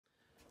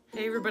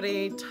Hey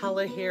everybody,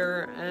 Tala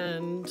here,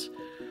 and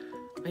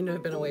I know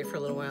I've been away for a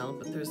little while,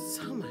 but there's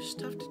so much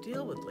stuff to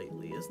deal with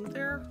lately, isn't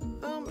there?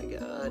 Oh my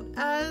god.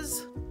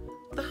 As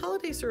the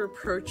holidays are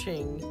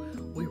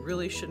approaching, we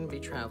really shouldn't be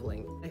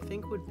traveling. I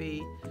think would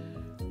be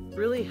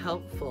really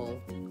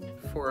helpful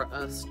for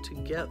us to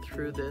get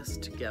through this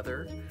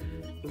together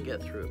and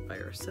get through it by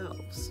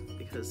ourselves,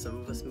 because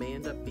some of us may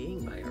end up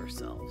being by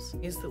ourselves,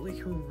 is that we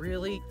can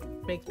really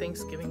make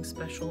Thanksgiving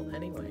special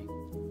anyway.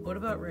 What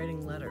about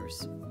writing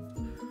letters?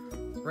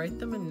 Write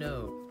them a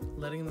note,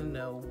 letting them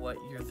know what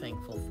you're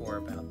thankful for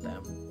about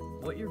them,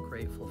 what you're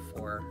grateful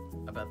for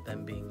about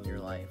them being in your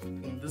life.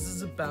 And this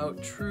is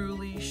about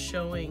truly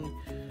showing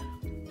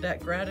that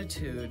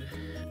gratitude,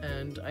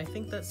 and I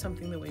think that's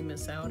something that we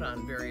miss out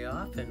on very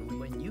often.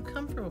 When you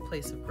come from a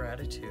place of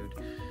gratitude,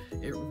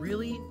 it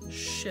really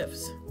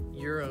shifts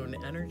your own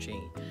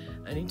energy.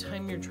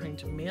 Anytime you're trying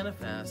to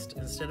manifest,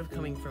 instead of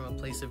coming from a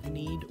place of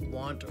need,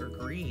 want, or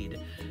greed,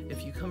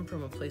 if you come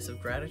from a place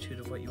of gratitude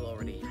of what you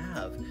already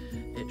have,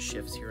 it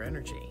shifts your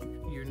energy.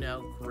 You're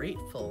now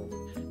grateful,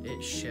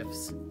 it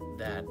shifts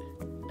that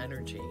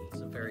energy.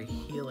 It's very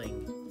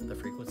healing, the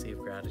frequency of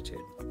gratitude.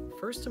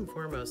 First and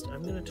foremost,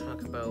 I'm going to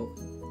talk about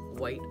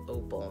white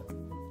opal,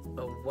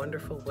 a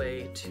wonderful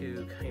way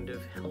to kind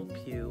of help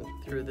you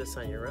through this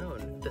on your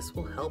own. This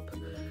will help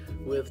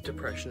with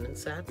depression and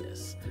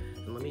sadness.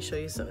 And let me show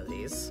you some of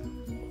these.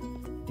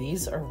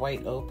 These are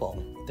white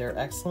opal. They're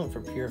excellent for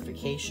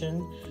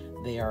purification.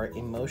 They are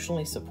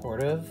emotionally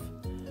supportive.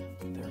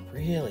 They're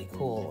really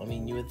cool. I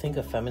mean, you would think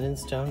a feminine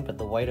stone, but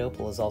the white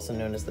opal is also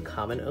known as the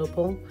common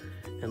opal.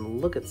 And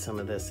look at some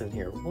of this in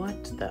here.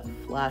 What? That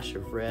flash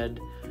of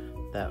red,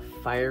 that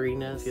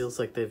fieriness. Feels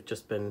like they've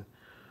just been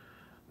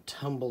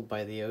tumbled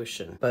by the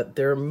ocean. But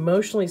they're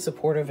emotionally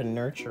supportive and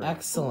nurturing.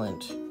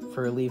 Excellent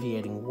for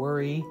alleviating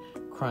worry,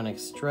 chronic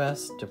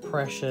stress,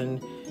 depression.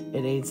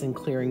 It aids in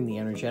clearing the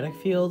energetic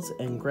fields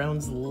and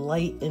grounds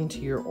light into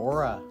your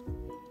aura.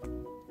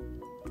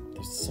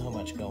 There's so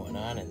much going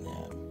on in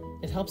that.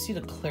 It helps you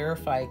to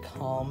clarify,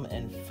 calm,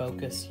 and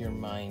focus your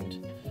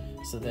mind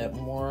so that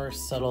more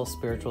subtle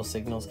spiritual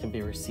signals can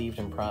be received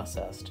and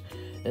processed.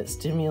 It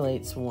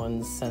stimulates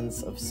one's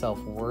sense of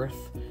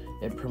self-worth.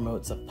 It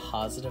promotes a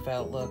positive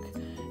outlook.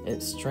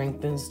 It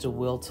strengthens the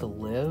will to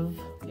live.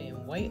 Okay,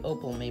 and white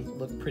opal may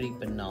look pretty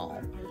banal,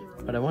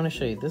 but I want to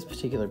show you this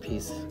particular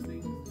piece.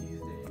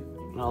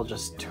 It all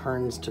just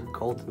turns to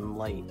golden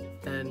light.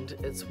 And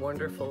it's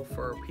wonderful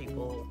for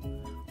people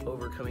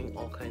overcoming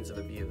all kinds of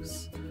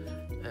abuse.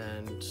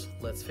 And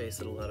let's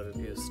face it, a lot of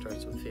abuse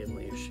starts with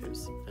family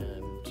issues,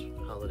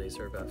 and holidays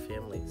are about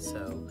family.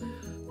 So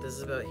this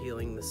is about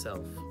healing the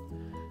self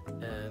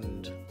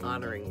and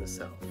honoring the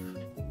self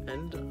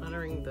and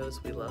honoring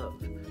those we love.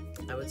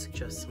 I would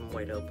suggest some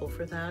white opal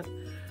for that.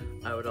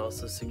 I would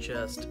also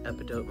suggest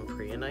Epidote and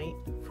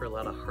Prehnite for a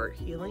lot of heart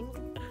healing.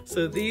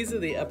 So these are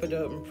the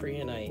Epidote and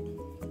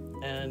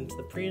Prehnite, and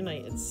the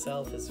Prehnite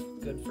itself is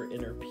good for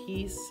inner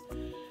peace.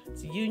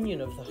 It's a union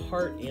of the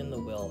heart and the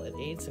will. It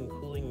aids in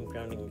cooling and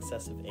grounding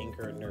excessive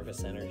anger and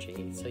nervous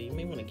energy. So you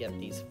may want to get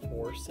these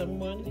for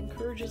someone. It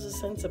encourages a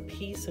sense of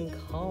peace and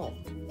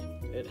calm.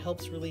 It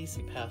helps release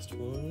past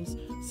wounds,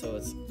 so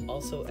it's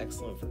also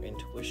excellent for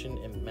intuition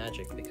and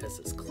magic because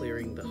it's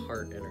clearing the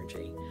heart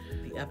energy.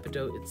 The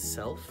Epidote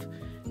itself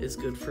is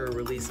good for a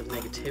release of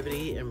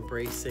negativity,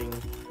 embracing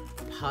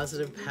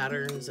positive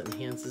patterns,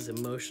 enhances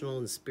emotional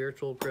and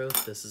spiritual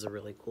growth. This is a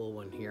really cool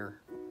one here.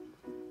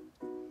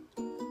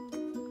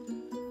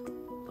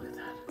 Look at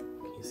that.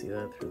 Can you see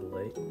that through the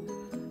light?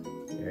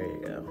 There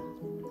you go.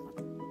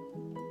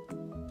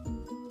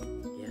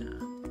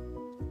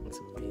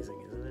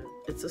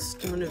 It's a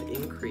stone of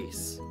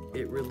increase.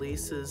 It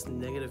releases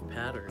negative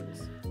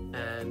patterns.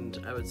 And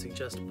I would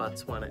suggest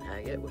Botswana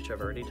agate, which I've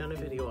already done a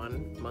video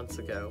on months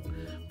ago.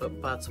 But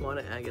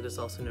Botswana agate is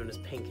also known as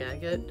pink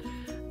agate.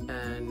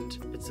 And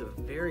it's a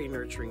very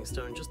nurturing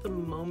stone. Just the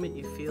moment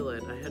you feel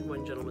it, I had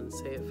one gentleman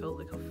say it felt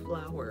like a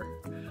flower.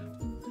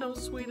 How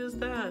sweet is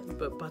that?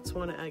 But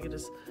Botswana agate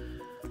is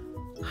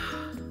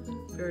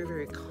very,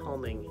 very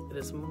calming. It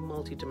is a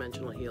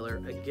multi-dimensional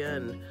healer.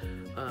 Again,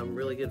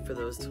 really good for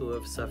those who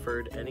have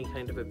suffered any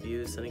kind of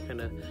abuse, any kind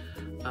of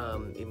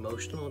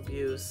emotional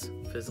abuse,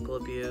 physical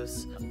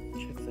abuse.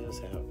 Check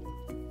those out.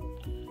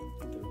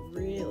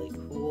 They're really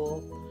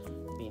cool.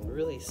 I mean,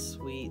 really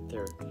sweet.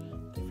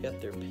 They've got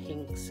their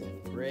pinks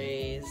and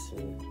grays,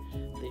 and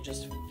they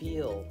just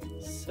feel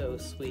so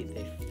sweet.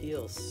 They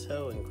feel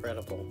so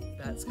incredible.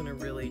 That's gonna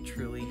really,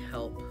 truly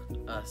help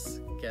us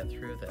get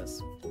through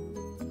this.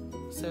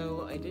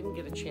 So I didn't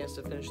get a chance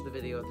to finish the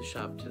video at the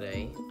shop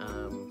today.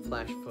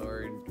 Flash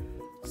forward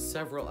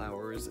several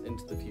hours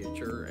into the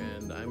future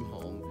and I'm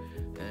home,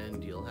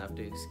 and you'll have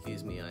to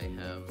excuse me, I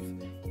have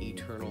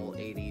eternal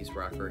 80s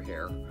rocker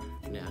hair,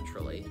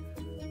 naturally.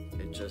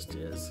 It just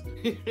is.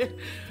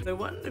 I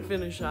wanted to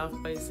finish off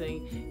by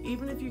saying,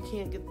 even if you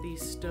can't get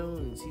these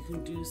stones, you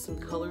can do some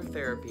color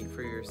therapy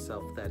for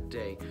yourself that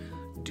day.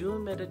 Do a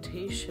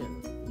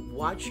meditation.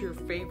 Watch your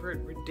favorite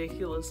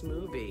ridiculous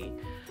movie.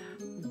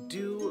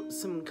 do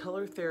some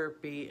color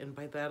therapy, and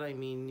by that I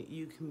mean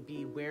you can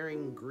be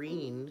wearing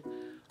green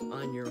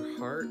on your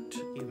heart,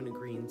 even a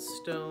green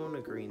stone,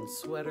 a green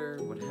sweater,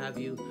 what have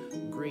you.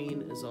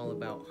 Green is all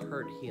about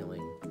heart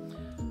healing.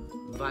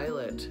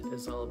 Violet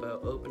is all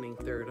about opening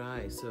third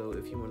eye, so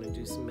if you want to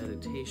do some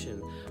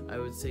meditation, I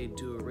would say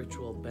do a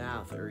ritual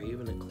bath or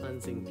even a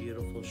cleansing,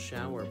 beautiful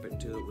shower, but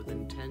do it with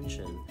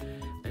intention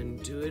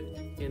and do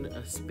it in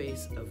a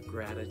space of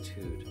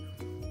gratitude.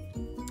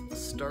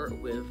 Start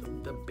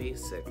with the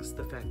basics,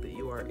 the fact that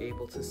you are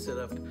able to sit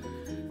up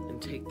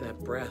and take that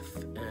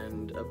breath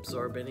and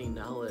absorb any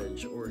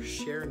knowledge or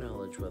share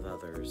knowledge with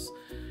others.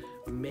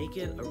 Make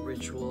it a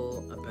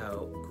ritual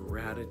about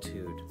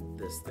gratitude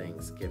this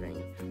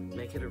Thanksgiving.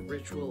 Make it a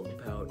ritual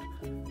about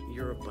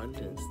your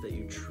abundance that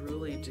you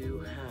truly do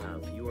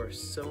have. You are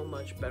so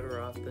much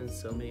better off than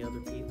so many other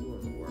people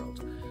in the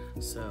world.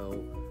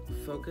 So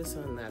focus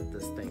on that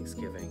this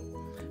Thanksgiving.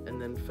 And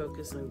then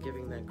focus on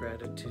giving that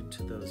gratitude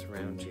to those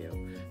around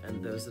you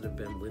and those that have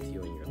been with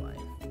you in your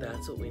life.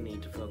 That's what we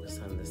need to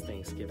focus on this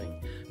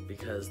Thanksgiving,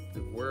 because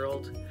the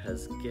world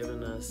has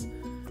given us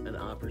an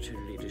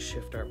opportunity to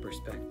shift our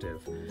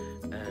perspective,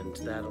 and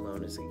that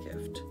alone is a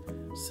gift.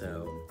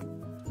 So,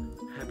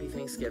 happy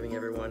Thanksgiving,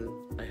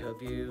 everyone. I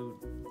hope you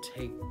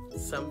take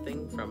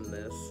something from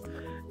this,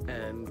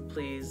 and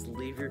please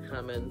leave your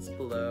comments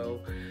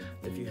below.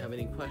 If you have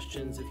any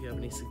questions, if you have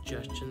any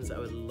suggestions, I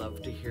would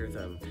love to hear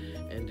them.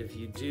 And if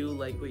you do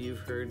like what you've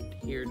heard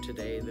here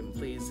today, then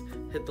please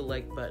hit the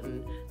like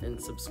button and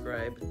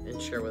subscribe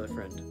and share with a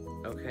friend,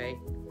 okay?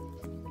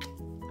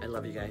 I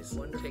love you guys.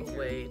 Wonderful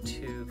way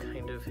to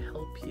kind of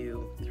help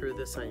you through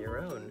this on your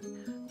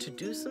own, to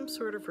do some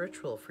sort of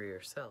ritual for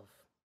yourself.